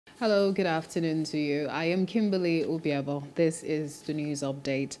Hello, good afternoon to you. I am Kimberly Ubiabo. This is the news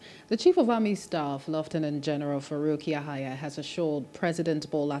update. The Chief of Army Staff, Lieutenant General FAROUK Yahaya, has assured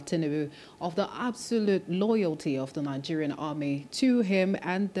President Bola Tinubu of the absolute loyalty of the Nigerian Army to him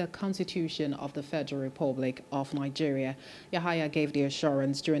and the Constitution of the Federal Republic of Nigeria. Yahaya gave the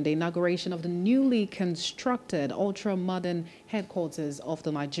assurance during the inauguration of the newly constructed ultra-modern headquarters of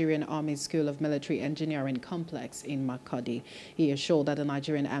the Nigerian Army School of Military Engineering Complex in Makurdi. He assured that the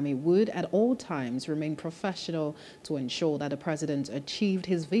Nigerian Army would at all times remain professional to ensure that the president achieved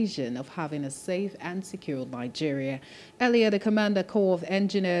his vision of having a safe and secure Nigeria. Earlier, the Commander Corps of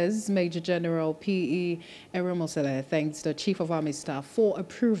Engineers, Major General P.E. Eremosele, thanks the Chief of Army Staff for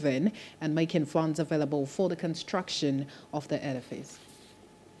approving and making funds available for the construction of the edifice.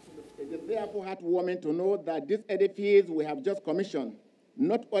 It is therefore heartwarming to know that this edifice we have just commissioned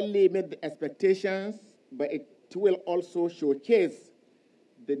not only met the expectations, but it will also showcase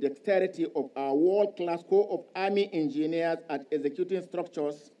the dexterity of our world-class Corps of Army engineers at executing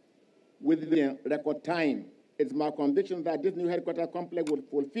structures within record time. It's my conviction that this new headquarters complex will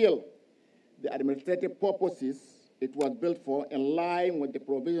fulfill the administrative purposes it was built for, in line with the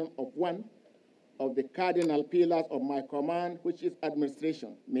provision of one of the cardinal pillars of my command, which is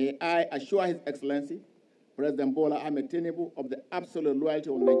administration. May I assure His Excellency, President Bola Tinubu, of the absolute loyalty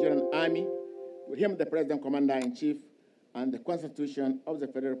of the Nigerian Army, to him, the President Commander-in-Chief, and the Constitution of the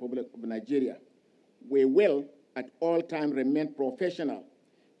Federal Republic of Nigeria. We will, at all times, remain professional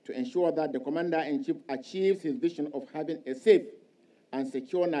to ensure that the Commander-in-Chief achieves his vision of having a safe and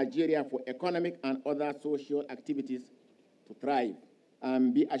secure Nigeria for economic and other social activities to thrive.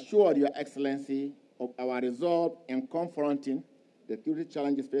 And be assured, Your Excellency, of our resolve in confronting the security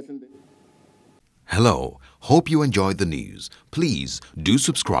challenges facing the... Hello, hope you enjoyed the news. Please do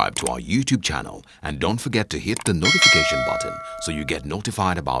subscribe to our YouTube channel and don't forget to hit the notification button so you get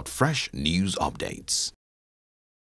notified about fresh news updates.